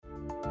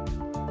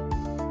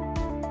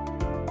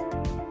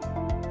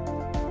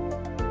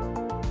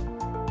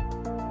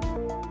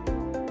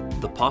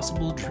The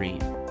Possible Dream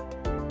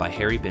by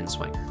Harry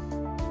Binswanger.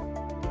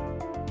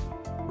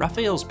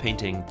 Raphael's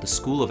painting The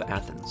School of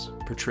Athens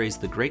portrays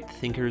the great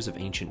thinkers of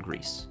ancient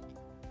Greece.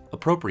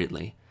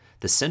 Appropriately,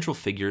 the central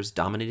figures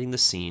dominating the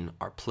scene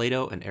are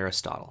Plato and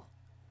Aristotle.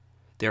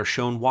 They are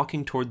shown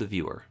walking toward the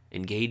viewer,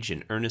 engaged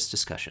in earnest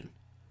discussion.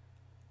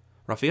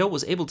 Raphael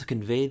was able to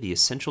convey the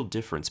essential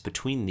difference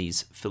between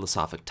these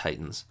philosophic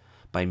titans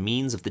by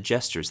means of the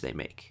gestures they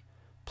make.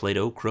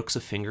 Plato crooks a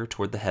finger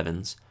toward the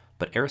heavens,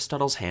 but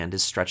Aristotle's hand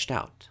is stretched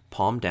out,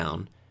 palm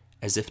down,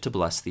 as if to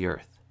bless the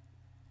earth.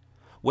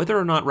 Whether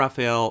or not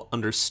Raphael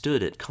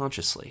understood it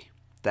consciously,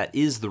 that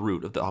is the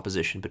root of the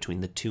opposition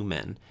between the two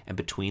men and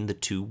between the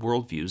two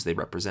worldviews they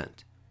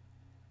represent.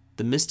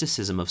 The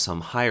mysticism of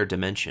some higher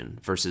dimension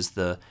versus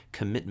the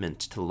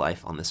commitment to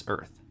life on this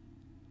earth.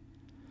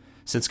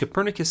 Since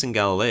Copernicus and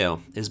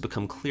Galileo, it has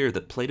become clear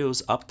that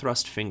Plato's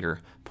upthrust finger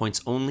points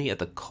only at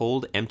the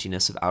cold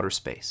emptiness of outer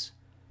space.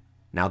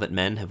 Now that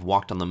men have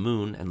walked on the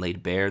moon and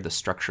laid bare the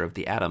structure of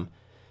the atom,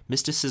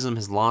 mysticism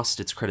has lost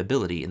its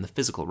credibility in the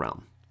physical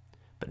realm.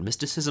 But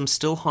mysticism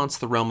still haunts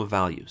the realm of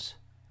values.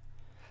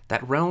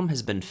 That realm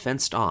has been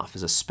fenced off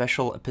as a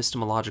special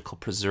epistemological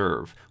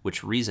preserve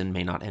which reason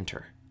may not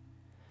enter.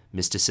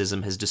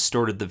 Mysticism has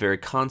distorted the very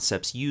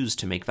concepts used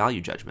to make value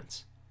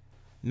judgments.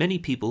 Many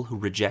people who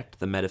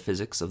reject the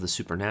metaphysics of the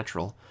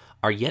supernatural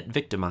are yet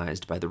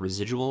victimized by the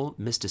residual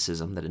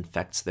mysticism that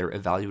infects their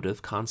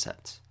evaluative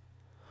concepts.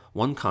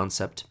 One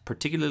concept,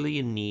 particularly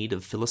in need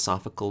of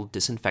philosophical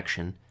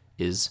disinfection,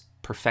 is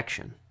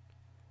perfection.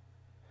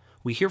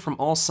 We hear from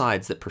all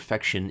sides that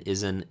perfection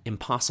is an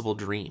impossible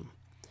dream,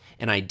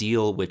 an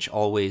ideal which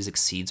always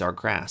exceeds our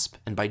grasp,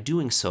 and by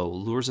doing so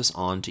lures us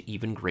on to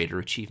even greater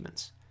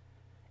achievements.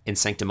 In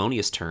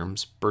sanctimonious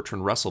terms,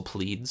 Bertrand Russell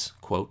pleads,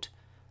 quote,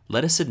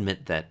 "Let us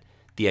admit that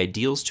the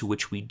ideals to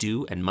which we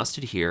do and must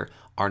adhere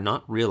are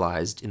not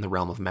realized in the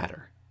realm of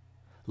matter.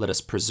 Let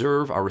us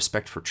preserve our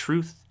respect for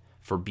truth,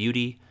 for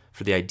beauty,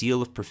 for the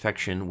ideal of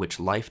perfection which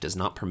life does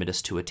not permit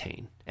us to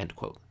attain." End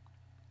quote.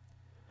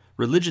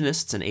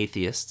 Religionists and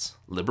atheists,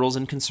 liberals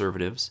and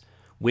conservatives,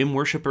 whim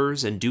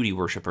worshippers and duty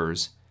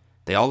worshippers,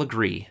 they all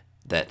agree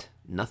that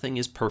nothing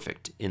is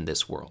perfect in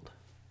this world.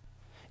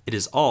 It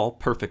is all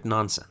perfect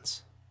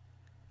nonsense.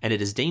 And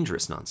it is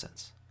dangerous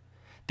nonsense.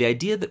 The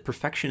idea that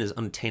perfection is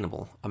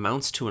unattainable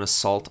amounts to an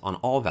assault on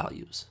all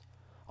values,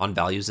 on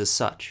values as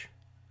such.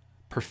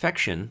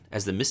 Perfection,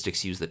 as the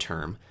mystics use the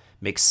term,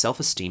 makes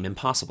self-esteem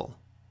impossible.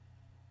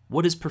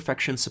 What is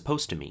perfection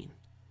supposed to mean?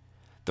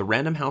 The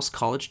Random House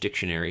College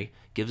Dictionary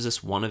gives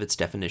us one of its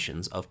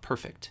definitions of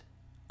perfect.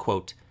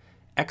 Quote,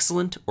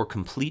 "excellent or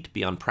complete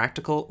beyond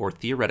practical or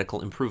theoretical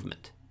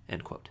improvement."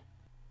 End quote.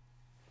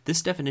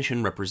 This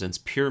definition represents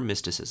pure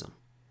mysticism.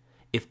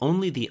 If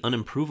only the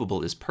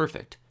unimprovable is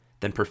perfect,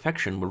 then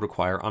perfection would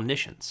require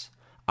omniscience,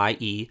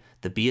 i.e.,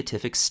 the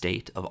beatific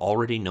state of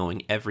already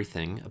knowing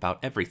everything about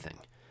everything,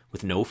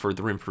 with no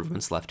further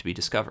improvements left to be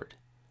discovered.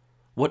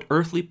 What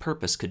earthly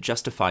purpose could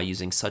justify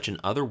using such an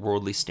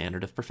otherworldly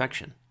standard of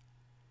perfection?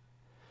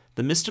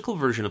 The mystical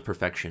version of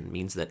perfection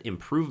means that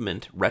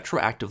improvement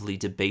retroactively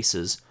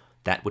debases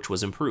that which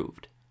was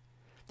improved.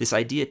 This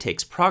idea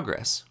takes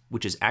progress,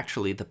 which is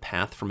actually the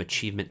path from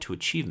achievement to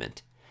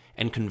achievement,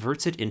 and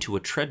converts it into a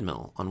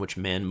treadmill on which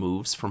man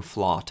moves from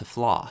flaw to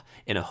flaw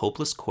in a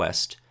hopeless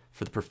quest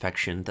for the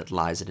perfection that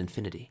lies at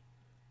infinity.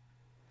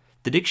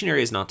 The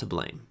dictionary is not to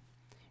blame.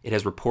 It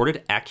has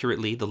reported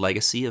accurately the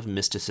legacy of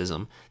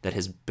mysticism that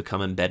has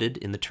become embedded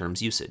in the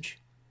term's usage.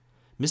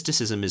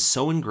 Mysticism is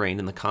so ingrained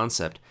in the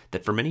concept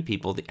that for many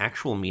people the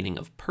actual meaning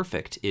of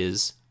perfect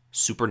is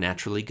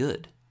supernaturally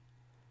good.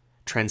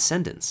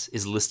 Transcendence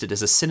is listed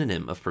as a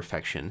synonym of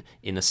perfection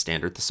in a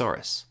standard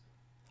thesaurus.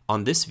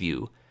 On this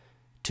view,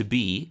 to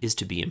be is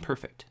to be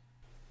imperfect.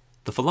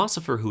 The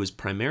philosopher who is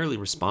primarily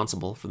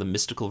responsible for the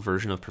mystical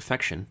version of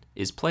perfection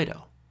is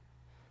Plato.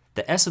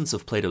 The essence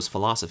of Plato's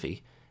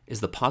philosophy is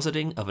the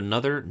positing of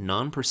another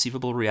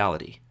non-perceivable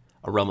reality,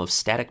 a realm of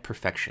static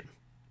perfection,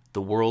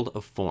 the world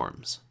of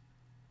forms.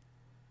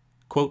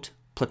 Quote,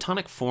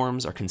 "Platonic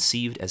forms are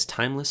conceived as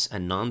timeless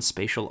and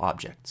non-spatial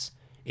objects,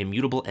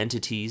 immutable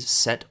entities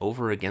set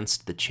over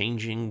against the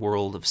changing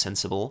world of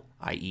sensible,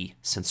 i.e.,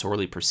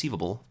 sensorily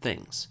perceivable,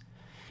 things.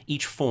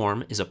 Each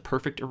form is a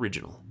perfect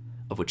original,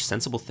 of which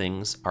sensible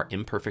things are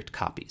imperfect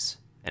copies."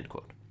 End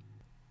quote.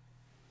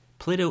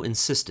 Plato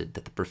insisted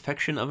that the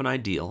perfection of an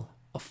ideal,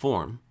 a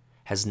form,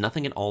 has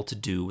nothing at all to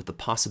do with the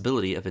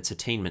possibility of its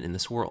attainment in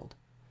this world.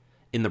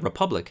 In the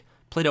Republic,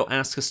 Plato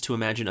asks us to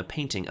imagine a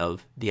painting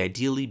of the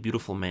ideally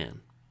beautiful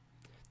man.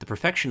 The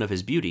perfection of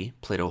his beauty,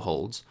 Plato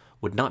holds,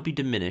 would not be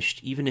diminished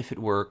even if it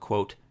were,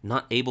 quote,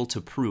 "not able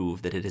to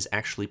prove that it is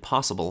actually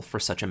possible for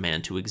such a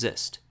man to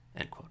exist."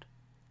 End quote.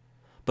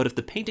 But if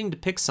the painting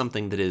depicts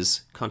something that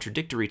is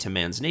contradictory to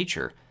man's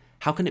nature,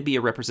 how can it be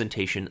a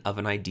representation of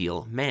an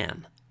ideal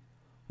man?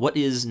 What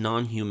is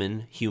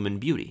non-human human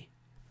beauty?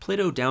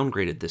 Plato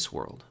downgraded this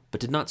world, but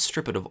did not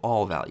strip it of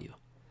all value.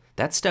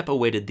 That step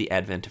awaited the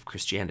advent of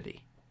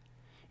Christianity.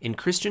 In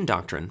Christian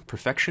doctrine,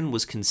 perfection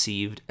was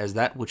conceived as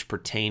that which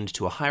pertained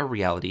to a higher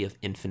reality of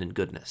infinite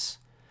goodness.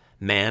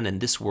 Man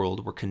and this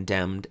world were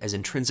condemned as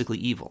intrinsically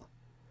evil.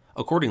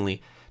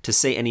 Accordingly, to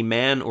say any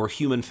man or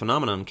human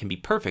phenomenon can be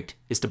perfect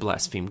is to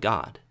blaspheme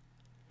God.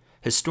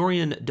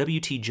 Historian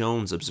W.T.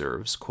 Jones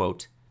observes,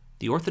 quote,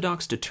 "The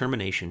orthodox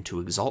determination to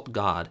exalt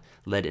God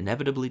led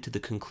inevitably to the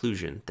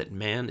conclusion that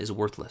man is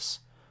worthless,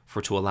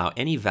 for to allow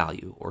any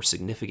value or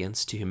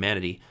significance to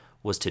humanity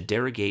was to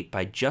derogate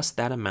by just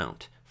that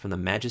amount from the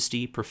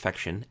majesty,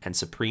 perfection, and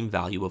supreme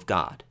value of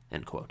God."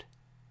 End quote.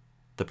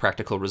 The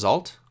practical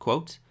result,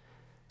 quote,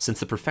 "Since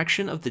the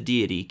perfection of the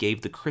deity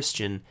gave the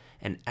Christian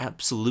an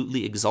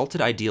absolutely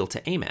exalted ideal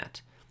to aim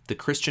at, the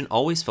Christian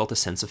always felt a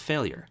sense of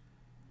failure.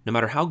 No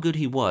matter how good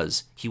he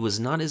was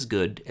not as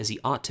good as he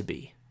ought to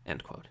be."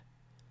 End quote.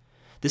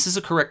 This is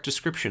a correct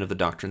description of the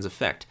doctrine's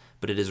effect,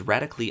 but it is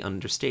radically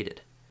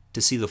understated.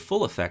 To see the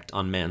full effect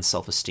on man's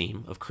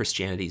self-esteem of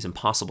Christianity's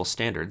impossible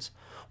standards,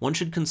 one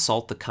should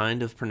consult the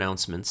kind of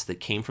pronouncements that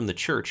came from the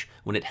Church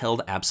when it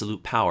held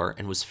absolute power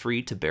and was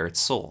free to bear its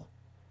soul.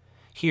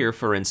 Here,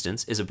 for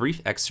instance, is a brief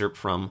excerpt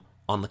from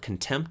On the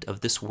Contempt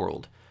of This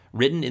World,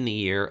 written in the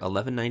year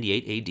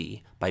 1198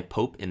 A.D. by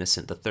Pope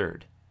Innocent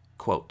III.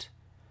 Quote,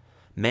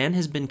 "Man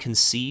has been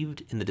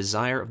conceived in the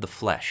desire of the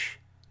flesh,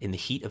 in the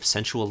heat of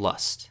sensual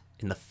lust,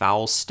 in the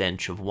foul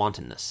stench of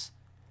wantonness.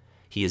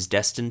 He is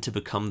destined to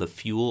become the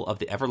fuel of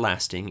the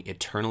everlasting,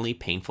 eternally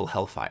painful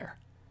hellfire,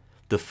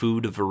 the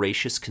food of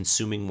voracious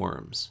consuming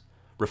worms.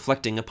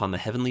 Reflecting upon the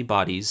heavenly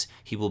bodies,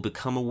 he will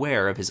become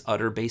aware of his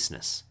utter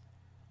baseness.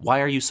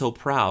 Why are you so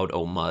proud,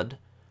 O mud?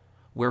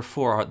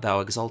 Wherefore art thou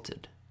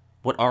exalted?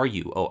 What are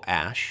you, O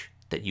ash,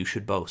 that you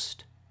should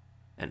boast?"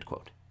 End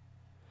quote.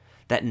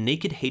 That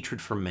naked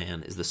hatred for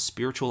man is the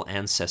spiritual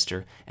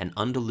ancestor and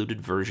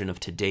undiluted version of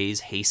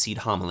today's hayseed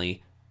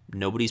homily,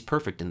 "Nobody's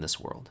perfect in this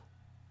world."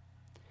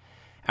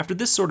 After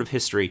this sort of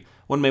history,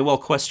 one may well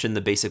question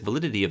the basic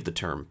validity of the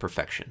term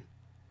perfection.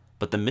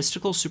 But the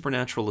mystical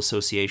supernatural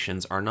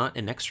associations are not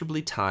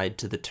inexorably tied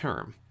to the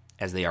term,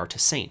 as they are to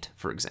saint,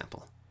 for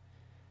example.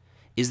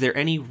 Is there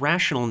any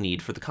rational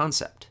need for the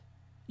concept?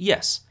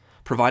 Yes,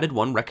 provided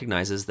one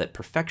recognizes that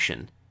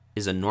perfection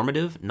is a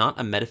normative, not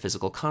a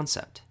metaphysical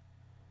concept.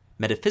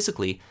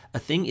 Metaphysically, a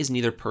thing is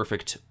neither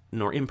perfect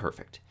nor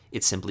imperfect.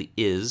 It simply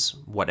is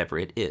whatever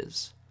it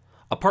is.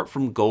 Apart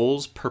from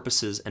goals,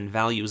 purposes, and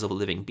values of a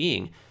living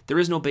being, there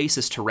is no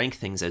basis to rank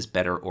things as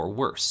better or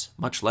worse,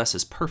 much less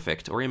as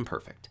perfect or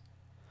imperfect.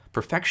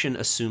 Perfection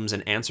assumes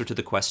an answer to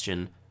the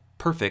question,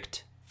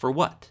 perfect for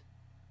what?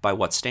 By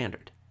what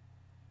standard?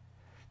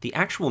 The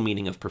actual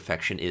meaning of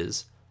perfection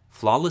is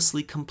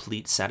flawlessly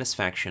complete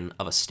satisfaction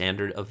of a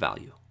standard of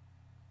value.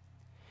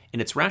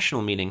 In its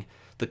rational meaning,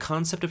 the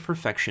concept of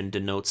perfection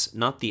denotes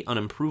not the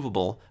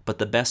unimprovable, but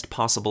the best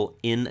possible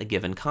in a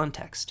given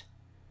context.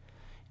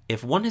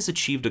 If one has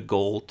achieved a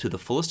goal to the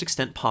fullest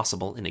extent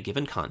possible in a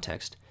given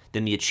context,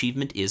 then the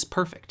achievement is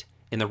perfect,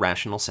 in the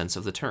rational sense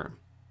of the term.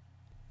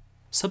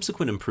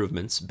 Subsequent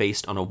improvements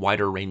based on a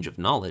wider range of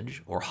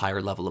knowledge or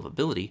higher level of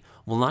ability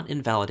will not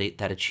invalidate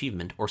that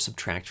achievement or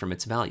subtract from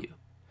its value.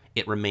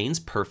 It remains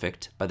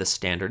perfect by the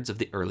standards of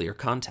the earlier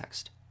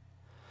context.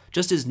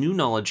 Just as new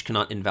knowledge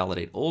cannot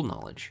invalidate old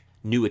knowledge,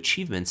 new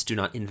achievements do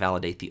not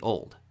invalidate the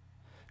old.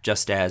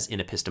 Just as in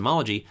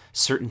epistemology,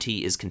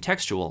 certainty is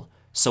contextual,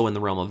 so in the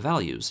realm of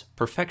values,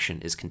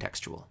 perfection is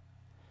contextual.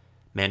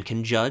 Man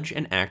can judge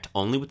and act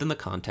only within the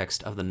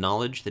context of the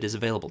knowledge that is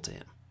available to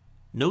him.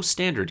 No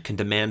standard can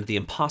demand the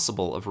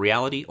impossible of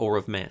reality or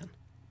of man.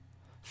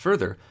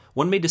 Further,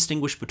 one may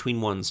distinguish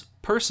between one's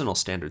personal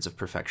standards of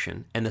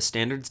perfection and the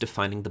standards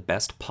defining the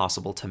best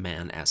possible to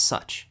man as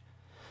such.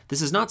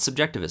 This is not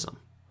subjectivism.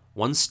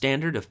 One's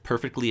standard of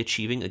perfectly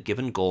achieving a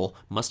given goal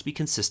must be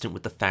consistent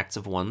with the facts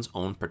of one's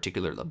own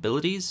particular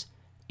abilities,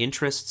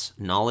 interests,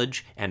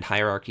 knowledge, and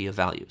hierarchy of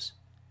values.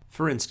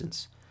 For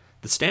instance,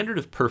 the standard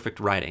of perfect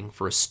writing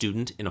for a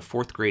student in a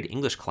 4th grade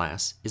English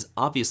class is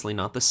obviously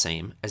not the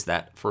same as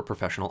that for a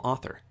professional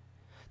author.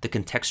 The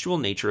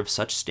contextual nature of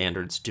such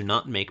standards do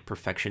not make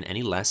perfection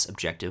any less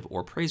objective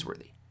or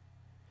praiseworthy.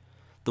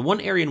 The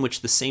one area in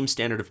which the same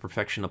standard of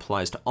perfection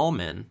applies to all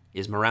men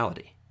is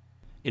morality.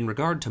 In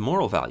regard to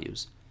moral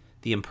values,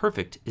 the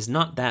imperfect is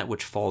not that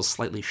which falls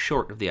slightly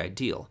short of the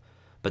ideal,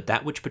 but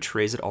that which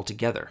betrays it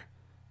altogether,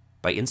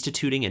 by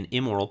instituting an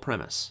immoral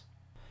premise.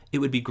 It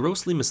would be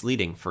grossly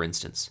misleading, for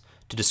instance,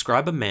 to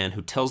describe a man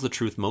who tells the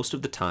truth most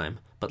of the time,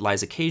 but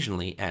lies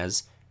occasionally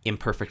as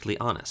imperfectly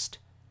honest.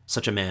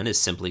 Such a man is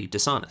simply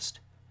dishonest.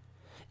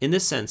 In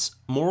this sense,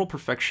 moral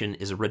perfection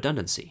is a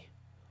redundancy.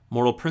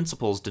 Moral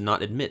principles do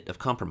not admit of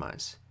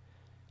compromise.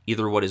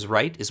 Either what is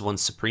right is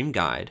one's supreme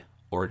guide,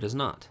 or it is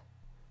not.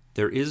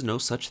 There is no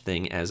such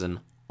thing as an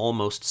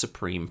almost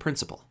supreme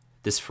principle.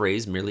 This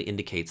phrase merely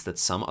indicates that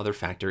some other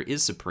factor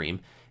is supreme,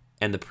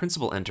 and the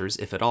principle enters,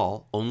 if at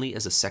all, only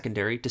as a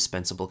secondary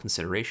dispensable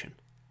consideration.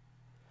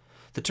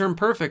 The term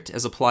perfect,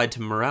 as applied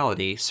to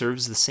morality,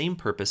 serves the same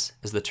purpose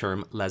as the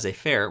term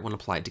laissez-faire when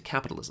applied to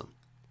capitalism.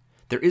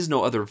 There is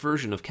no other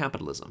version of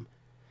capitalism.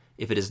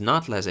 if it is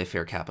not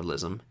laissez-faire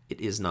capitalism,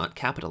 it is not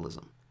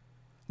capitalism.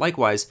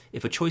 Likewise,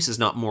 if a choice is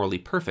not morally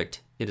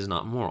perfect, it is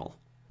not moral.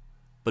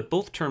 But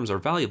both terms are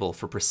valuable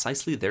for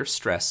precisely their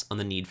stress on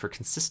the need for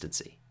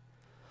consistency.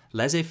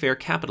 Laissez-faire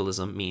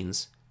capitalism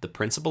means the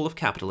principle of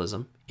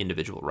capitalism,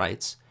 individual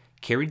rights,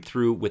 carried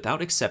through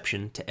without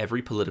exception to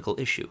every political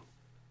issue.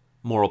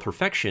 Moral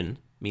perfection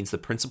means the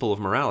principle of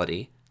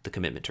morality, the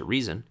commitment to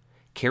reason,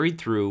 carried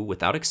through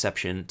without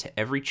exception to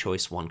every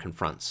choice one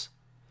confronts.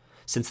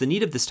 Since the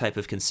need of this type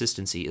of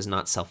consistency is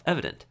not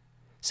self-evident,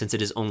 since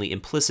it is only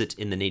implicit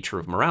in the nature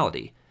of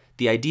morality,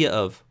 the idea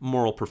of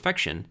moral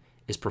perfection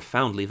is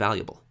profoundly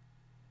valuable.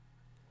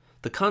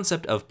 The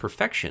concept of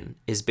perfection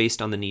is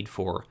based on the need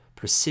for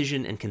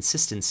precision and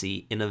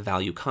consistency in a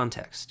value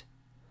context.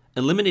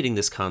 Eliminating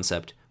this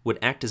concept would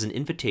act as an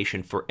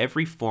invitation for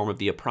every form of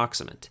the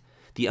approximate,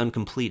 the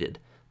uncompleted,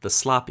 the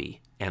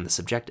sloppy, and the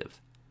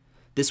subjective.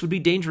 This would be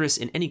dangerous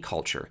in any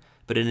culture,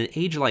 but in an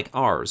age like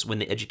ours, when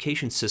the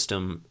education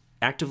system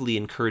actively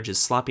encourages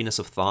sloppiness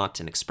of thought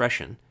and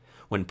expression,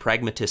 when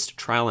pragmatist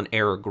trial and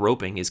error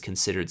groping is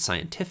considered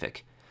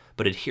scientific,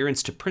 but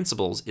adherence to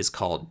principles is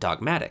called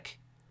dogmatic,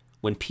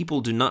 when people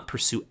do not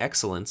pursue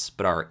excellence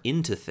but are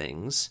into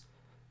things,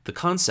 the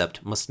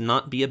concept must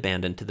not be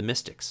abandoned to the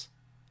mystics.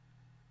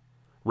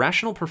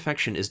 Rational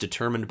perfection is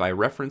determined by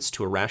reference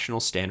to a rational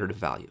standard of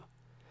value.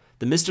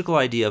 The mystical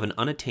idea of an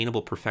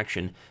unattainable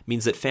perfection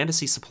means that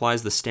fantasy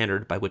supplies the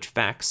standard by which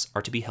facts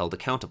are to be held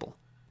accountable.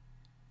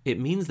 It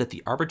means that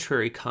the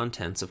arbitrary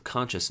contents of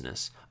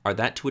consciousness are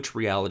that to which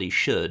reality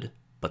should,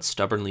 but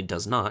stubbornly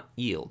does not,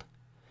 yield.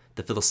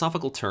 The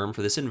philosophical term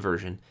for this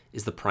inversion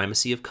is the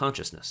primacy of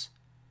consciousness.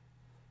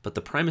 But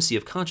the primacy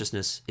of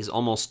consciousness is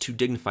almost too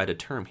dignified a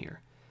term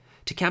here.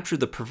 To capture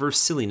the perverse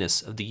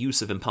silliness of the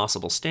use of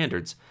impossible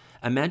standards,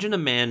 imagine a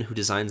man who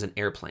designs an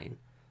airplane,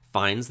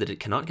 finds that it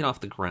cannot get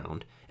off the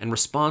ground, and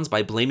responds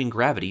by blaming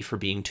gravity for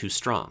being too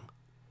strong.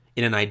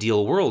 In an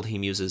ideal world, he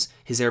muses,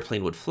 his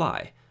airplane would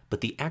fly, but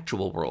the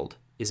actual world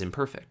is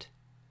imperfect.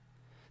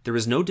 There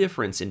is no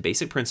difference in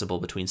basic principle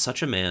between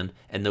such a man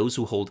and those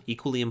who hold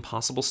equally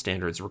impossible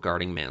standards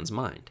regarding man's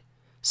mind.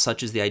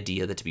 Such is the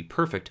idea that to be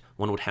perfect,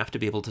 one would have to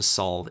be able to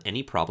solve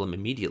any problem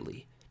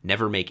immediately,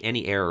 never make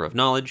any error of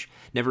knowledge,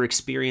 never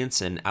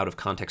experience an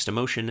out-of-context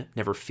emotion,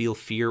 never feel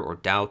fear or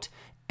doubt,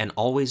 and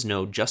always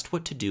know just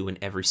what to do in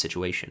every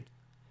situation.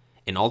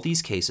 In all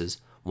these cases,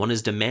 one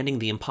is demanding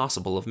the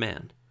impossible of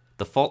man.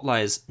 The fault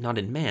lies not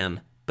in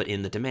man, but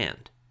in the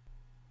demand.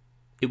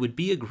 It would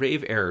be a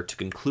grave error to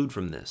conclude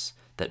from this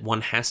that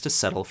one has to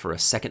settle for a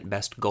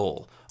second-best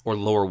goal or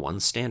lower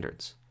one's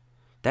standards.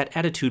 That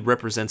attitude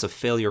represents a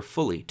failure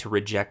fully to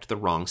reject the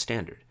wrong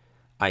standard,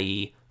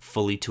 i.e.,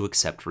 fully to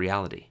accept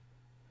reality.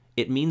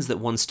 It means that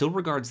one still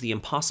regards the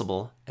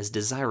impossible as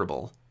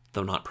desirable,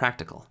 though not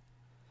practical.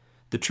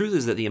 The truth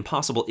is that the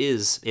impossible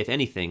is, if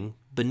anything,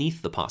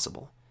 beneath the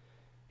possible.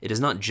 It is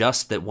not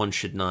just that one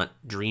should not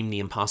dream the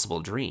impossible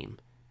dream.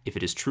 If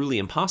it is truly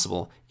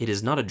impossible, it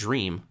is not a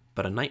dream,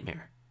 but a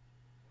nightmare.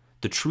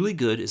 The truly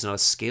good is not a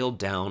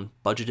scaled-down,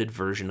 budgeted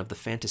version of the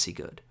fantasy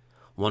good.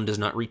 One does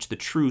not reach the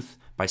truth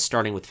by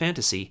starting with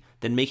fantasy,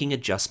 then making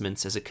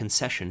adjustments as a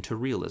concession to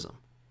realism.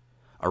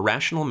 A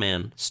rational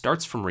man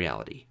starts from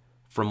reality,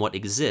 from what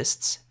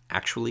exists,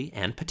 actually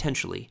and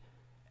potentially,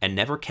 and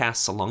never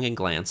casts a longing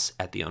glance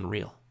at the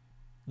unreal.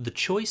 The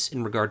choice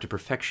in regard to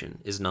perfection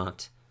is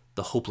not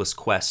the hopeless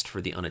quest for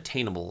the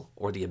unattainable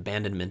or the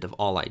abandonment of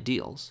all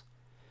ideals.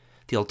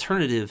 The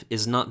alternative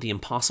is not the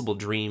impossible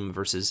dream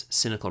versus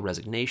cynical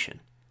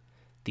resignation.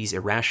 These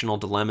irrational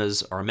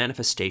dilemmas are a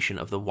manifestation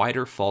of the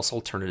wider false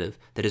alternative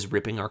that is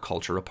ripping our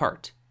culture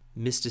apart: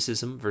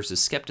 mysticism versus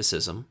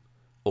skepticism,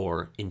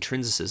 or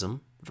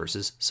intrinsicism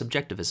versus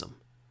subjectivism.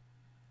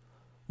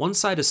 One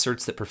side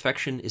asserts that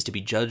perfection is to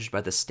be judged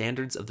by the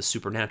standards of the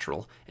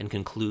supernatural and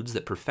concludes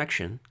that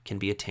perfection can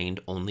be attained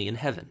only in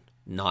heaven,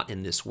 not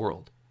in this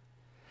world.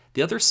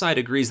 The other side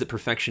agrees that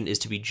perfection is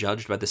to be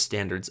judged by the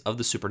standards of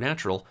the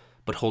supernatural,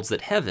 but holds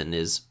that heaven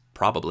is,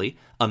 probably,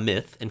 a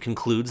myth and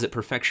concludes that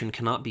perfection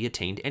cannot be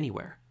attained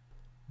anywhere.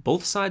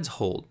 Both sides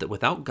hold that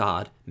without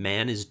God,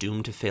 man is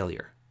doomed to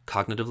failure,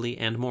 cognitively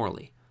and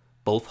morally.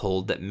 Both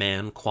hold that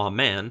man, qua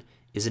man,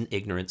 is an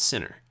ignorant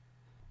sinner.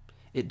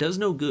 It does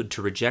no good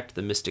to reject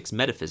the mystics'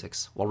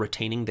 metaphysics while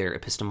retaining their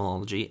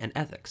epistemology and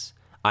ethics,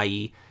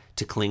 i.e.,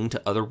 to cling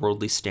to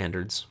otherworldly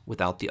standards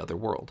without the other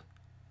world.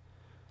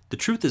 The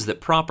truth is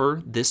that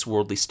proper,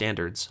 this-worldly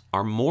standards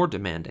are more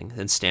demanding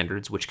than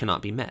standards which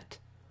cannot be met,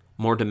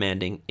 more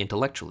demanding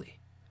intellectually.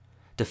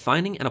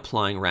 Defining and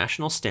applying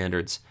rational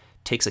standards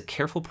takes a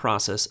careful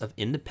process of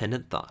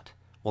independent thought,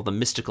 while the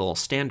mystical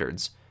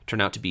standards turn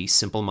out to be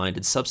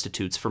simple-minded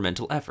substitutes for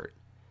mental effort,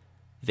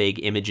 vague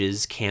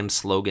images, canned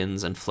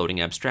slogans, and floating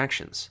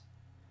abstractions.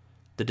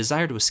 The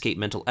desire to escape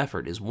mental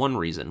effort is one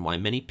reason why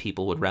many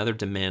people would rather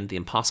demand the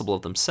impossible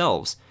of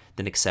themselves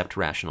than accept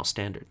rational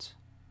standards.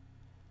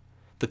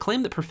 The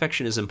claim that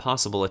perfection is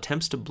impossible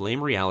attempts to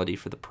blame reality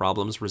for the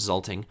problems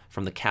resulting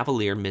from the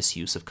cavalier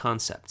misuse of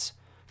concepts,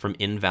 from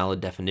invalid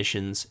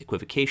definitions,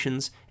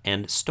 equivocations,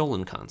 and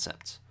stolen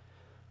concepts.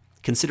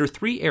 Consider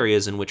 3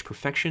 areas in which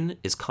perfection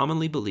is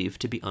commonly believed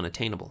to be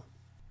unattainable.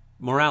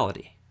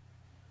 Morality.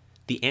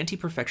 The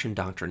anti-perfection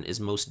doctrine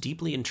is most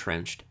deeply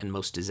entrenched and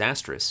most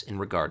disastrous in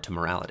regard to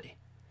morality.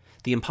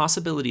 The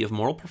impossibility of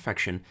moral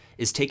perfection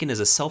is taken as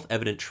a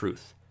self-evident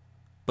truth.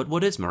 But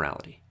what is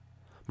morality?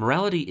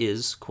 Morality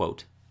is,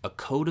 quote, a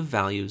code of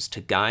values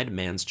to guide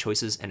man's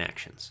choices and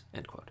actions,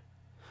 end quote.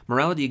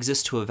 Morality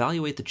exists to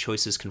evaluate the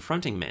choices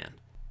confronting man.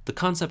 The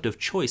concept of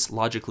choice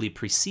logically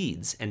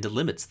precedes and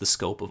delimits the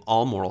scope of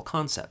all moral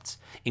concepts,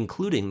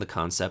 including the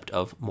concept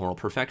of moral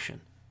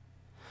perfection.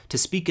 To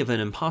speak of an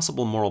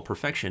impossible moral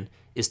perfection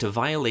is to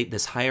violate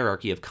this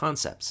hierarchy of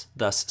concepts,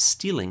 thus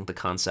stealing the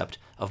concept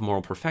of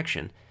moral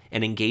perfection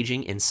and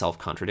engaging in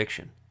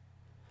self-contradiction.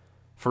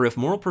 For if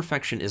moral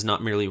perfection is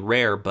not merely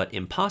rare but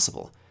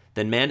impossible,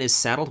 then man is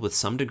saddled with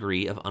some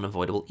degree of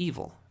unavoidable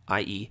evil,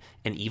 i.e.,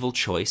 an evil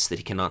choice that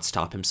he cannot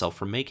stop himself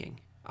from making,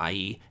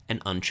 i.e.,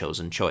 an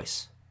unchosen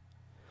choice.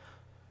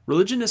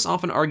 Religionists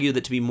often argue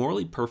that to be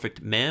morally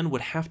perfect, man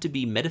would have to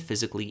be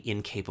metaphysically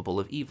incapable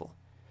of evil.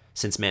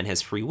 Since man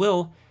has free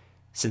will,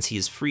 since he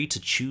is free to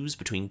choose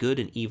between good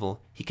and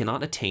evil, he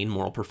cannot attain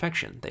moral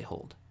perfection, they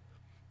hold.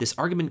 This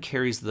argument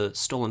carries the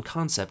stolen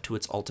concept to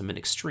its ultimate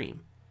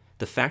extreme.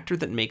 The factor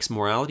that makes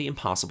morality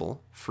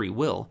impossible, free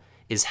will,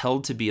 is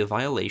held to be a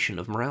violation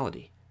of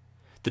morality.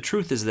 The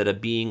truth is that a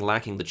being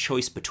lacking the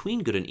choice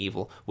between good and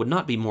evil would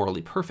not be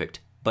morally perfect,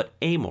 but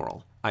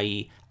amoral,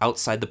 i.e.,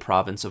 outside the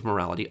province of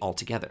morality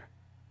altogether.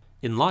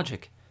 In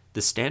logic,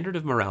 the standard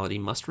of morality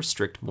must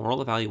restrict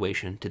moral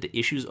evaluation to the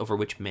issues over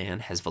which man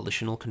has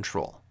volitional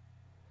control.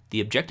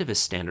 The objectivist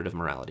standard of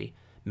morality,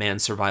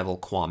 man's survival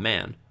qua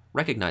man,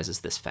 recognizes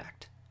this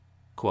fact.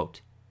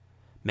 Quote,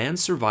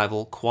 man's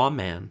survival qua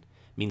man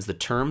means the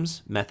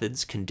terms,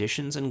 methods,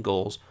 conditions, and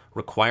goals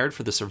required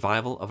for the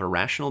survival of a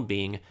rational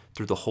being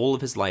through the whole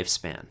of his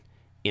lifespan,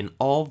 in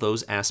all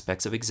those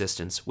aspects of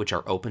existence which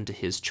are open to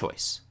his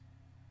choice.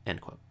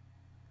 End quote.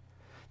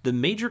 The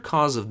major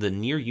cause of the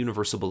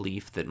near-universal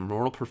belief that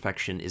moral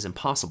perfection is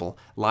impossible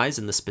lies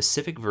in the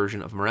specific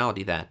version of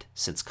morality that,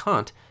 since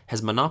Kant,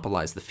 has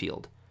monopolized the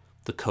field,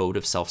 the code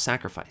of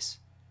self-sacrifice.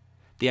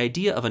 The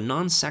idea of a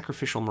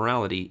non-sacrificial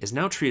morality is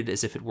now treated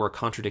as if it were a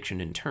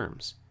contradiction in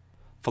terms.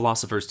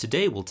 Philosophers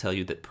today will tell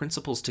you that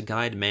principles to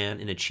guide man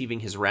in achieving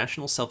his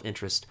rational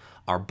self-interest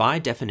are by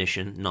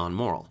definition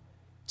non-moral.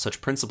 Such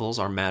principles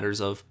are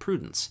matters of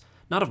prudence,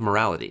 not of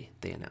morality,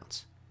 they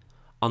announce.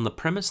 On the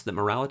premise that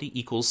morality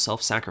equals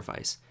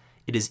self-sacrifice,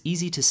 it is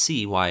easy to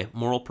see why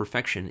moral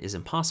perfection is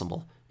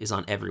impossible is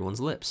on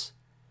everyone's lips.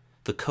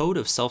 The code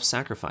of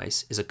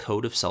self-sacrifice is a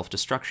code of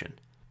self-destruction.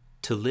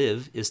 To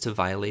live is to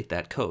violate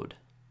that code.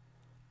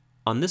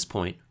 On this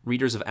point,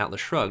 readers of Atlas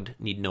Shrugged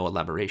need no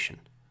elaboration.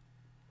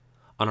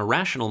 On a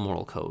rational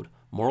moral code,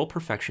 moral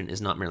perfection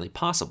is not merely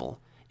possible,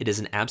 it is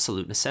an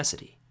absolute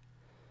necessity.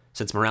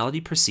 Since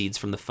morality proceeds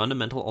from the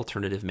fundamental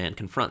alternative man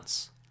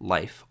confronts,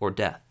 life or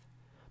death,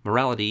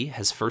 morality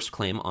has first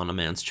claim on a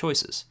man's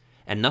choices,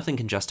 and nothing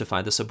can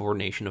justify the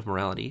subordination of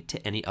morality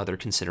to any other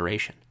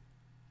consideration.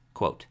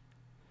 Quote,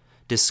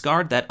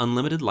 discard that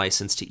unlimited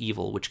license to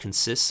evil which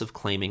consists of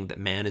claiming that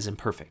man is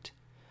imperfect.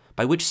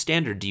 By which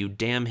standard do you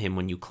damn him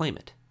when you claim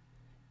it?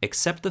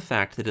 Accept the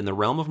fact that in the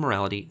realm of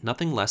morality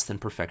nothing less than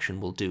perfection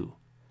will do.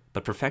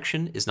 But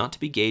perfection is not to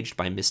be gauged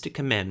by mystic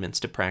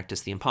commandments to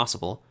practice the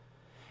impossible,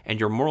 and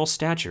your moral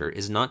stature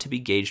is not to be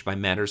gauged by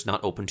matters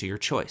not open to your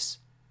choice.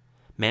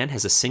 Man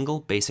has a single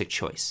basic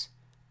choice,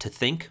 to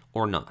think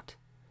or not,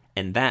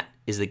 and that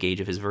is the gauge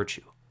of his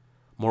virtue.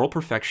 Moral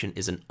perfection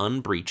is an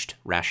unbreached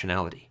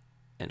rationality.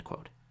 End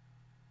quote.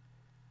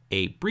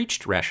 A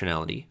breached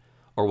rationality,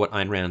 or what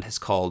Ayn Rand has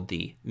called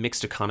the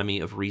mixed economy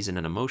of reason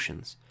and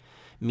emotions,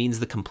 means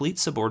the complete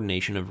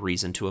subordination of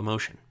reason to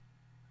emotion.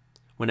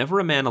 Whenever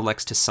a man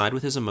elects to side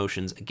with his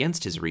emotions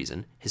against his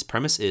reason, his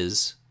premise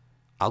is,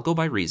 I'll go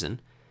by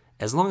reason,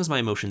 as long as my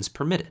emotions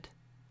permit it.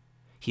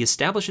 He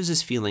establishes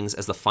his feelings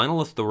as the final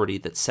authority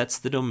that sets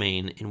the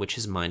domain in which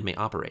his mind may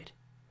operate.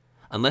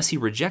 Unless he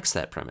rejects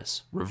that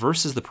premise,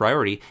 reverses the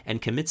priority,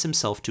 and commits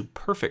himself to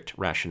perfect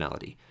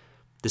rationality,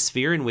 the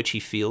sphere in which he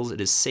feels it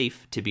is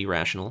safe to be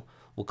rational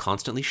will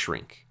constantly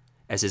shrink,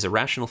 as his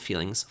irrational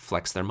feelings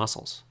flex their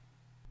muscles.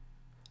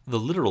 The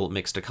literal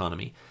mixed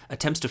economy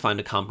attempts to find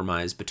a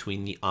compromise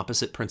between the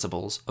opposite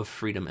principles of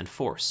freedom and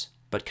force,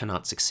 but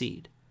cannot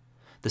succeed.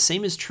 The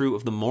same is true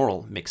of the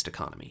moral mixed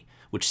economy,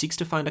 which seeks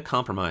to find a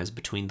compromise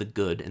between the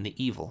good and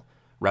the evil,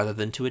 rather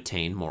than to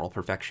attain moral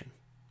perfection.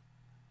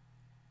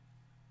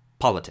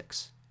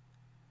 Politics.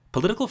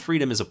 Political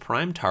freedom is a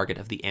prime target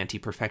of the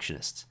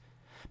anti-perfectionists.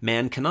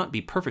 Man cannot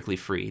be perfectly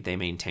free, they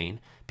maintain,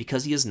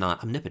 because he is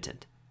not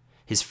omnipotent.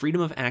 His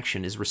freedom of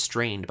action is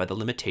restrained by the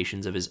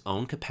limitations of his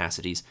own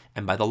capacities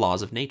and by the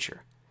laws of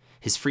nature.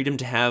 His freedom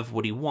to have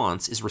what he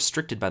wants is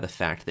restricted by the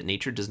fact that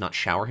nature does not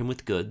shower him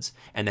with goods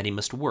and that he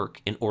must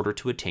work in order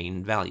to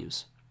attain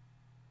values.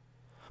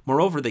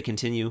 Moreover, they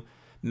continue,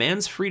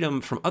 man's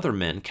freedom from other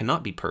men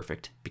cannot be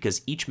perfect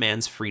because each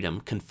man's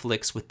freedom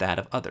conflicts with that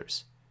of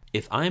others.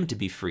 If I am to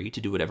be free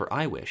to do whatever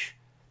I wish,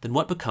 then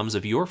what becomes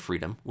of your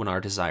freedom when our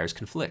desires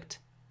conflict?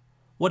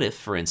 What if,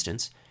 for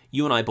instance,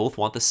 you and I both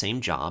want the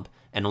same job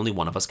and only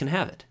one of us can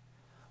have it?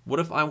 What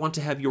if I want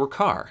to have your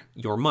car,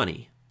 your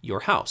money, your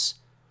house?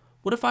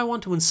 What if I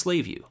want to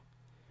enslave you?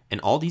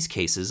 In all these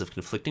cases of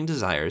conflicting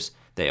desires,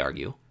 they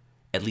argue,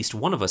 at least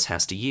one of us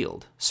has to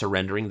yield,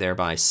 surrendering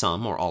thereby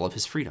some or all of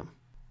his freedom.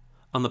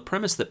 On the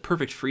premise that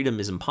perfect freedom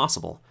is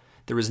impossible,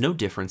 there is no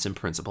difference in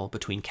principle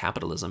between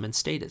capitalism and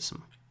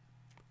statism.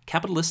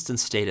 Capitalists and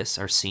statists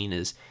are seen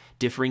as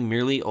differing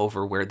merely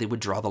over where they would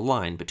draw the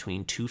line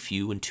between too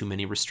few and too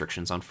many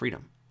restrictions on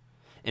freedom.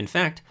 In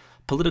fact,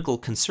 political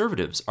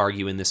conservatives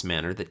argue in this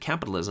manner that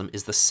capitalism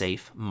is the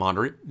safe,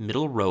 moderate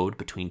middle road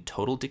between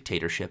total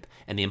dictatorship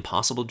and the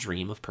impossible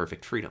dream of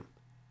perfect freedom.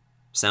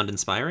 Sound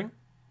inspiring?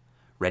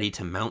 Ready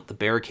to mount the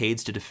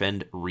barricades to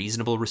defend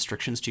reasonable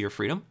restrictions to your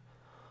freedom?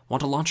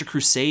 Want to launch a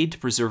crusade to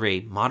preserve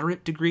a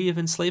moderate degree of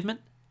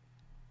enslavement?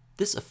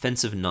 This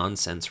offensive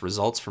nonsense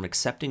results from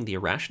accepting the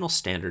irrational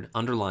standard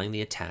underlying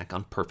the attack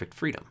on perfect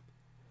freedom.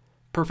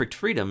 Perfect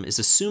freedom is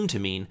assumed to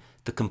mean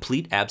the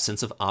complete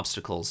absence of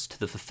obstacles to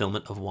the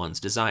fulfillment of one's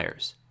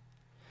desires.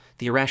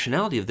 The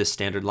irrationality of this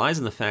standard lies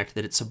in the fact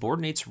that it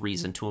subordinates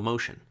reason to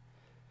emotion.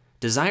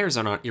 Desires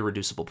are not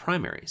irreducible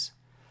primaries.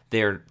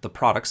 They are the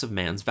products of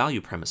man's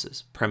value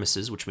premises,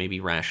 premises which may be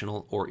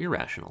rational or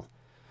irrational,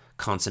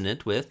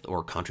 consonant with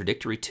or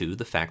contradictory to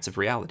the facts of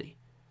reality.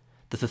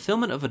 The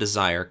fulfillment of a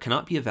desire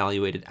cannot be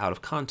evaluated out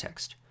of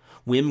context.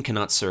 Whim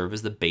cannot serve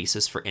as the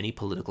basis for any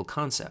political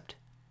concept.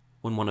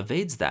 When one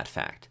evades that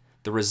fact,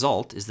 the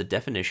result is the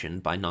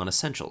definition by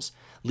non-essentials,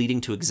 leading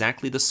to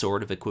exactly the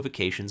sort of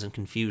equivocations and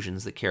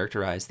confusions that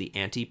characterize the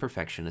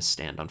anti-perfectionist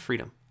stand on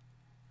freedom.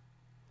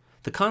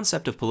 The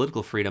concept of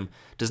political freedom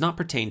does not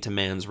pertain to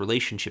man's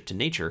relationship to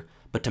nature,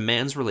 but to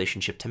man's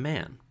relationship to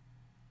man.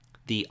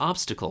 The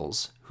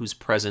obstacles whose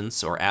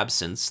presence or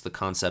absence the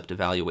concept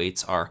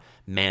evaluates are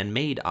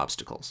man-made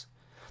obstacles.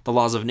 The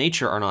laws of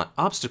nature are not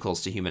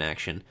obstacles to human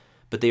action,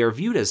 but they are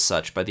viewed as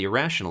such by the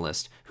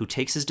irrationalist who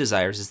takes his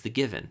desires as the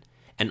given,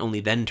 and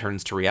only then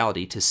turns to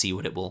reality to see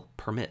what it will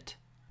permit.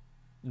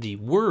 The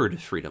word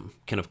freedom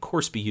can of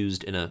course be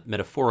used in a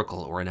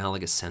metaphorical or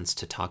analogous sense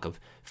to talk of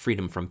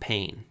freedom from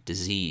pain,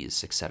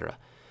 disease, etc.,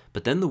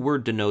 but then the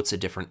word denotes a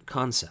different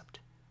concept.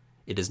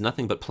 It is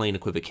nothing but plain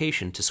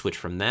equivocation to switch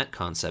from that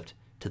concept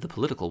to the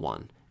political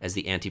one, as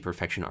the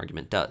anti-perfection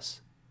argument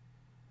does.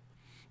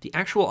 The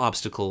actual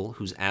obstacle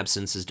whose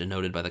absence is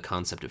denoted by the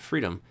concept of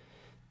freedom,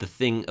 the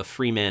thing a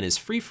free man is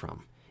free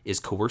from,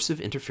 is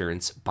coercive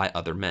interference by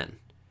other men.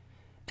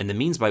 And the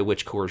means by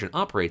which coercion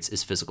operates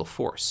is physical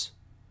force.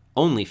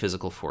 Only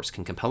physical force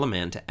can compel a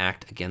man to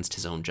act against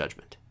his own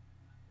judgment.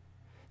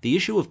 The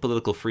issue of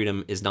political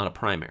freedom is not a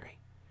primary.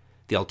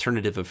 The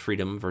alternative of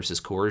freedom versus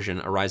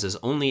coercion arises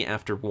only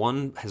after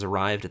one has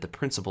arrived at the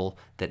principle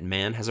that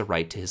man has a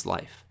right to his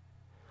life.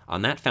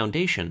 On that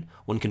foundation,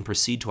 one can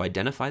proceed to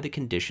identify the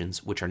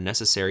conditions which are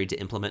necessary to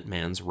implement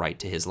man's right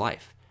to his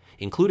life,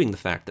 including the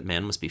fact that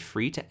man must be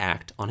free to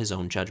act on his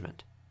own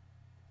judgment.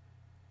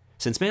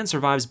 Since man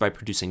survives by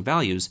producing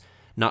values,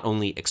 not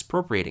only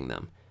expropriating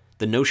them,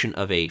 the notion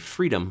of a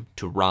freedom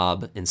to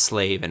rob,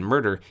 enslave, and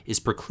murder is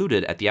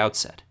precluded at the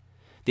outset.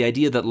 The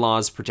idea that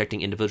laws protecting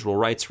individual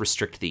rights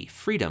restrict the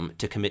freedom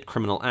to commit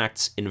criminal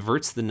acts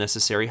inverts the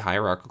necessary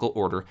hierarchical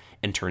order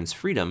and turns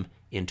freedom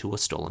into a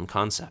stolen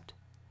concept.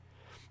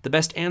 The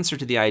best answer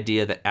to the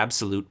idea that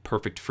absolute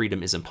perfect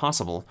freedom is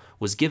impossible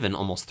was given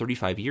almost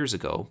 35 years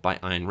ago by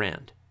Ayn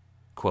Rand.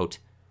 Quote,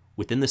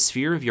 "Within the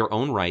sphere of your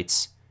own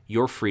rights,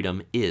 your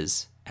freedom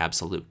is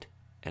absolute."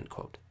 End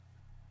quote.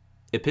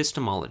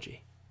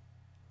 Epistemology.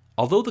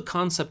 Although the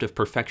concept of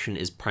perfection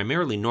is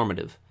primarily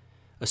normative,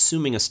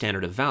 assuming a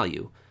standard of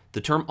value,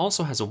 the term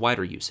also has a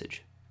wider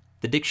usage.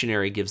 The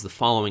dictionary gives the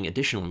following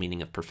additional meaning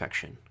of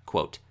perfection,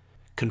 quote,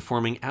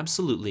 "conforming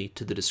absolutely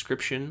to the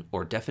description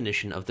or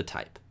definition of the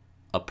type,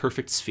 a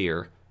perfect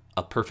sphere,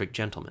 a perfect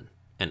gentleman,"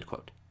 end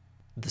quote.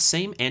 The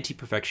same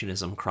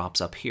anti-perfectionism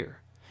crops up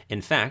here.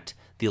 In fact,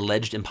 the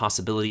alleged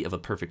impossibility of a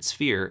perfect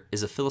sphere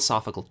is a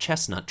philosophical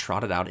chestnut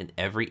trotted out in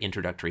every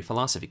introductory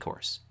philosophy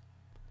course.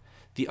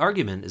 The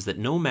argument is that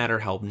no matter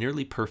how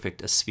nearly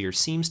perfect a sphere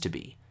seems to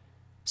be,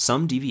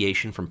 some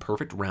deviation from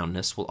perfect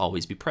roundness will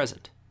always be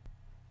present.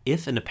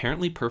 If an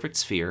apparently perfect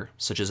sphere,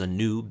 such as a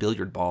new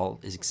billiard ball,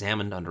 is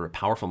examined under a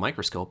powerful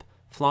microscope,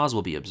 flaws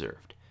will be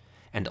observed,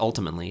 and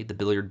ultimately the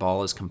billiard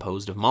ball is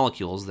composed of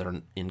molecules that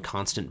are in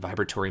constant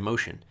vibratory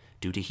motion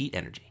due to heat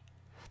energy.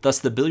 Thus,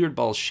 the billiard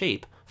ball's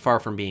shape, far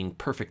from being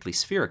perfectly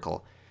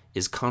spherical,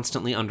 is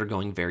constantly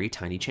undergoing very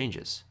tiny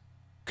changes.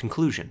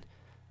 Conclusion: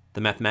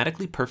 the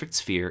mathematically perfect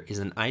sphere is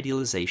an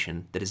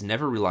idealization that is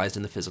never realized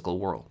in the physical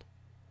world.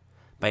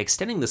 By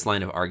extending this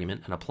line of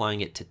argument and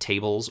applying it to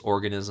tables,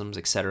 organisms,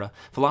 etc.,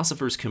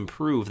 philosophers can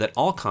prove that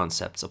all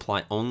concepts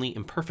apply only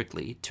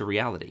imperfectly to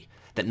reality,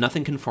 that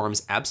nothing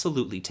conforms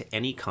absolutely to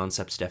any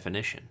concept's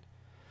definition,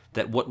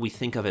 that what we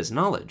think of as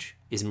knowledge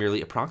is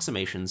merely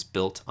approximations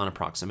built on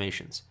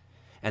approximations,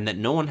 and that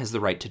no one has the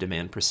right to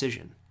demand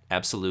precision,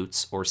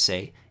 absolutes, or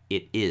say,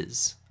 "it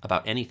is,"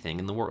 about anything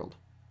in the world.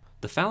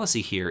 The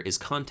fallacy here is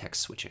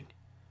context switching.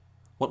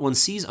 What one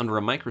sees under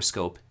a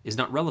microscope is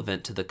not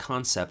relevant to the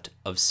concept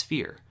of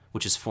sphere,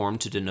 which is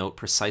formed to denote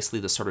precisely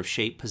the sort of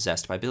shape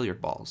possessed by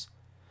billiard balls.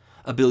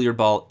 A billiard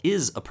ball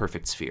is a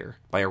perfect sphere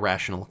by a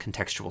rational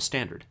contextual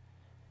standard.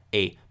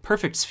 A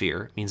perfect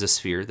sphere means a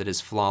sphere that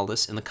is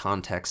flawless in the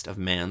context of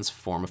man's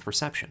form of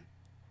perception.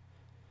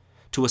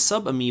 To a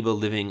sub-amoeba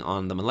living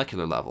on the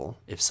molecular level,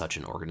 if such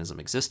an organism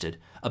existed,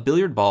 a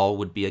billiard ball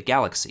would be a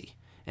galaxy,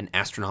 an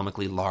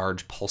astronomically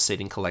large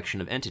pulsating collection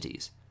of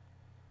entities.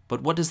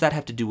 But what does that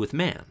have to do with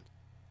man?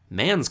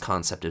 Man's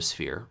concept of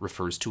sphere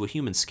refers to a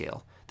human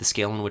scale, the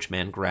scale in which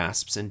man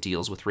grasps and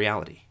deals with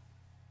reality.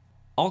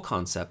 All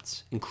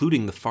concepts,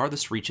 including the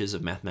farthest reaches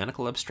of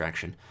mathematical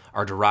abstraction,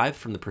 are derived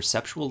from the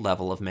perceptual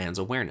level of man's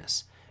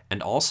awareness,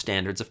 and all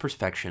standards of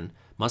perfection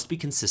must be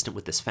consistent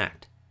with this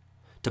fact.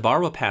 To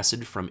borrow a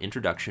passage from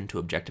Introduction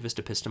to Objectivist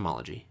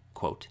Epistemology,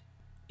 quote,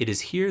 "It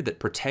is here that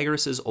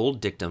Protagoras' old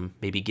dictum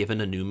may be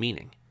given a new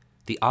meaning,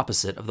 the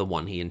opposite of the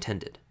one he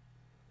intended.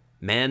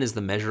 Man is the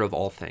measure of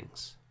all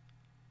things.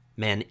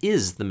 Man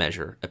is the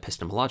measure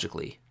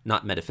epistemologically,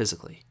 not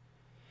metaphysically.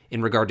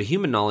 In regard to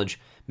human knowledge,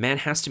 man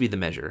has to be the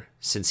measure,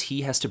 since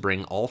he has to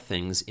bring all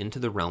things into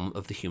the realm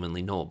of the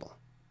humanly knowable."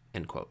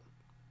 End quote.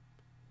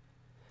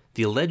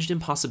 The alleged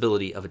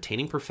impossibility of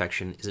attaining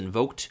perfection is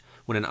invoked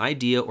when an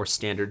idea or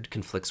standard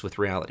conflicts with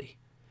reality.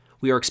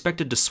 We are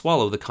expected to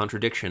swallow the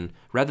contradiction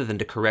rather than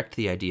to correct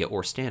the idea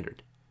or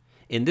standard.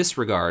 In this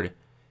regard,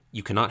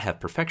 "you cannot have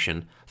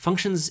perfection"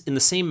 functions in the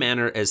same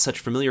manner as such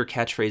familiar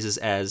catchphrases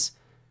as,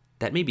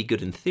 "that may be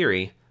good in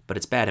theory, but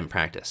it's bad in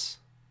practice."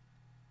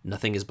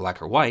 "Nothing is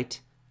black or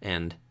white,"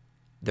 and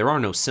 "there are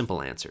no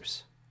simple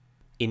answers."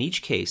 In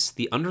each case,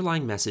 the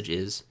underlying message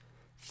is,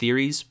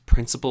 theories,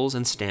 principles,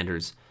 and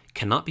standards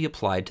cannot be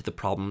applied to the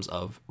problems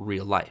of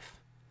real life.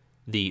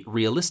 The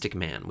realistic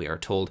man, we are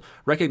told,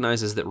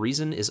 recognizes that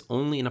reason is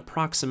only an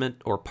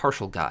approximate or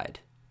partial guide.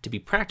 To be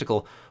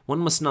practical, one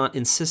must not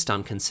insist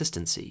on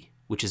consistency,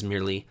 which is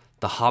merely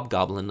the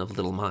hobgoblin of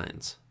little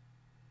minds.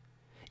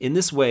 In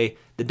this way,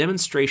 the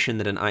demonstration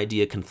that an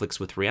idea conflicts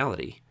with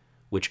reality,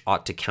 which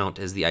ought to count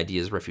as the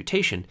idea's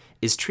refutation,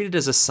 is treated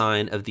as a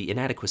sign of the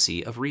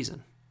inadequacy of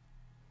reason.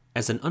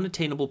 As an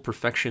unattainable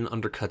perfection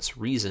undercuts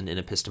reason in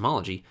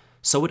epistemology,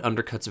 so it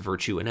undercuts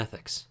virtue in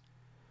ethics.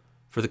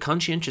 For the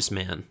conscientious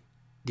man,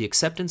 the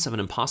acceptance of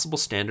an impossible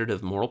standard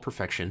of moral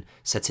perfection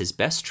sets his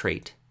best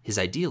trait, his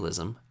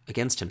idealism,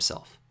 against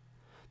himself.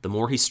 The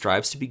more he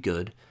strives to be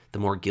good, the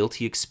more guilt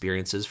he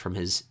experiences from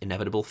his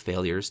inevitable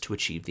failures to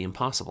achieve the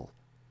impossible.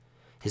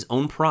 His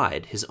own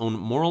pride, his own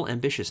moral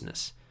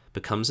ambitiousness,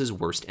 becomes his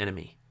worst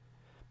enemy.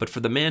 But for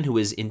the man who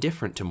is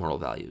indifferent to moral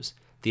values,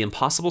 the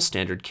impossible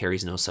standard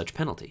carries no such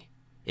penalty.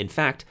 In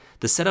fact,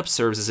 the setup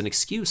serves as an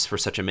excuse for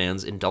such a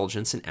man's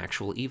indulgence in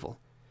actual evil.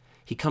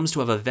 He comes to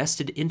have a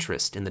vested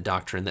interest in the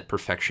doctrine that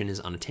perfection is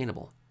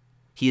unattainable.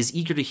 He is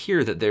eager to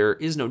hear that there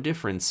is no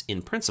difference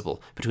in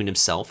principle between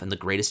himself and the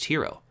greatest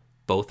hero.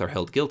 Both are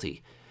held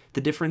guilty,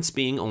 the difference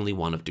being only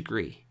one of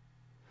degree.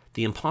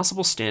 The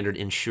impossible standard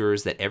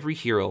ensures that every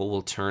hero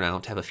will turn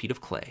out to have a feet of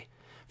clay,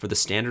 for the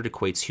standard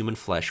equates human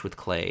flesh with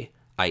clay,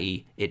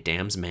 i.e., it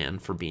damns man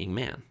for being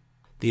man.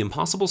 The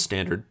impossible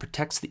standard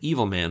protects the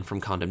evil man from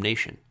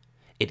condemnation.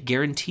 It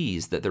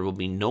guarantees that there will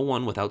be no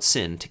one without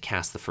sin to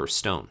cast the first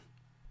stone.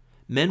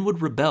 Men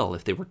would rebel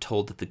if they were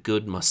told that the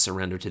good must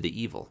surrender to the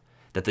evil,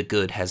 that the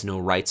good has no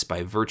rights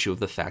by virtue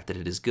of the fact that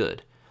it is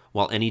good,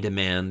 while any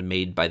demand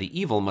made by the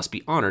evil must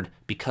be honored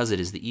because it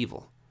is the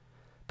evil.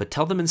 But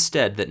tell them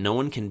instead that no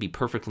one can be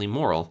perfectly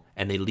moral,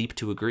 and they leap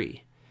to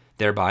agree,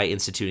 thereby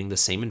instituting the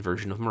same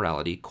inversion of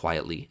morality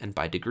quietly and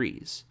by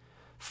degrees.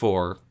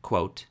 For,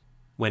 quote,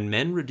 "when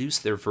men reduce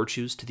their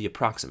virtues to the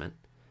approximate,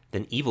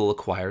 then evil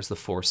acquires the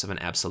force of an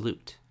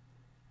absolute.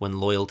 When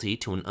loyalty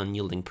to an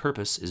unyielding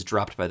purpose is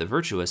dropped by the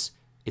virtuous,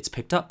 it's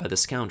picked up by the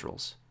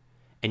scoundrels,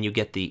 and you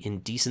get the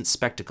indecent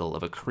spectacle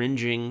of a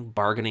cringing,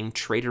 bargaining,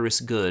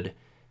 traitorous good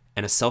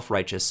and a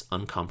self-righteous,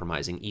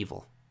 uncompromising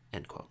evil."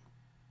 End quote.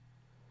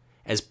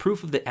 As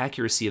proof of the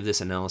accuracy of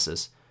this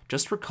analysis,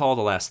 just recall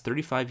the last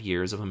 35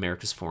 years of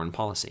America's foreign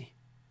policy.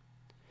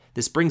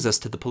 This brings us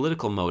to the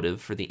political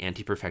motive for the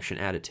anti-perfection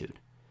attitude.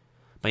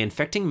 By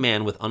infecting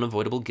man with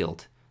unavoidable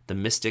guilt, the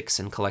mystics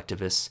and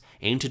collectivists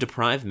aim to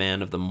deprive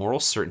man of the moral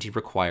certainty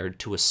required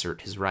to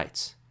assert his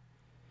rights.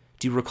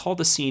 Do you recall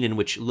the scene in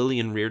which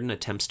Lillian Reardon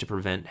attempts to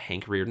prevent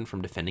Hank Reardon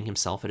from defending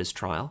himself at his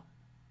trial?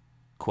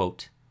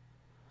 Quote,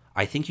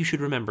 "I think you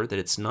should remember that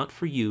it's not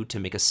for you to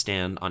make a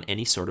stand on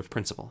any sort of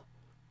principle.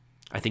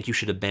 I think you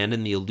should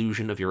abandon the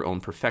illusion of your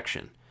own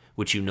perfection,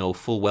 which you know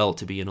full well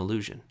to be an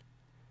illusion.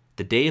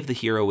 The day of the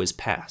hero is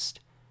past.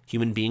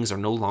 Human beings are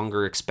no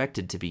longer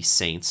expected to be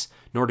saints,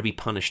 nor to be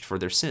punished for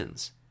their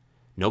sins.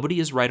 Nobody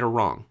is right or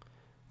wrong.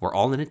 We're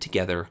all in it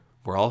together,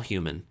 we're all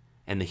human,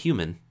 and the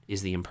human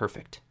is the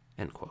imperfect."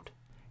 End quote.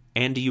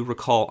 And do you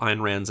recall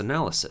Ayn Rand's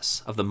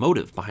analysis of the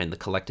motive behind the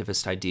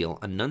collectivist ideal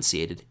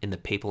enunciated in the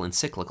papal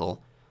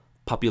encyclical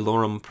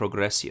Populorum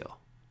Progressio?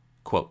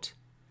 Quote,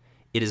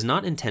 "It is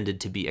not intended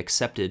to be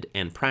accepted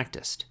and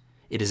practiced.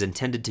 It is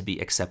intended to be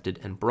accepted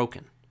and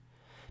broken.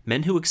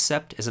 Men who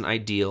accept as an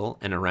ideal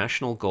an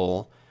irrational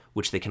goal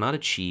which they cannot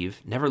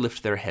achieve never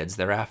lift their heads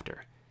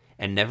thereafter,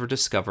 and never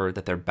discover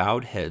that their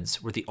bowed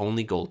heads were the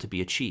only goal to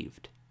be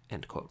achieved."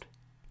 End quote.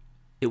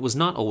 It was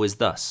not always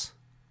thus.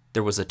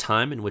 There was a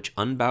time in which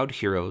unbowed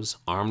heroes,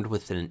 armed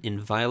with an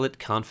inviolate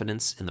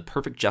confidence in the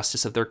perfect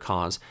justice of their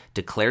cause,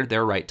 declared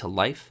their right to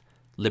life,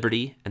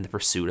 liberty, and the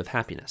pursuit of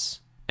happiness.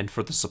 And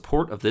for the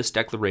support of this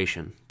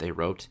declaration, they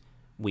wrote,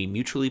 "We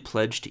mutually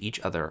pledge to each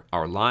other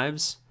our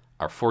lives,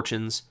 our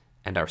fortunes,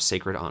 and our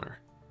sacred honor."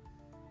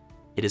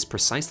 It is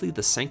precisely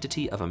the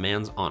sanctity of a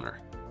man's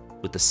honor,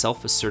 with the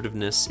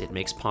self-assertiveness it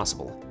makes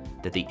possible,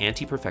 that the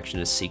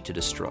anti-perfectionists seek to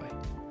destroy.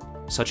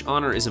 Such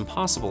honor is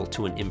impossible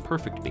to an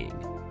imperfect being,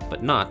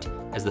 but not,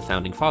 as the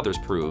Founding Fathers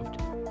proved,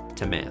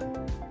 to man.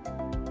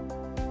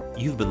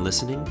 You've been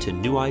listening to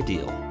New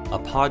Ideal, a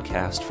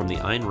podcast from the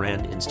Ayn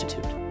Rand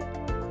Institute.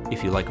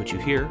 If you like what you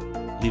hear,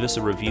 leave us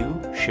a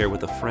review, share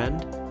with a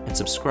friend, and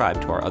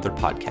subscribe to our other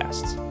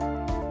podcasts.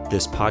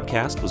 This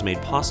podcast was made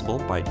possible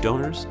by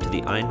donors to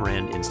the Ayn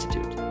Rand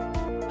Institute.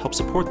 Help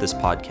support this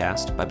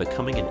podcast by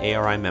becoming an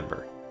ARI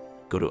member.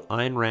 Go to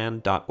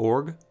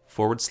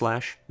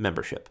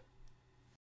aynrand.org/membership.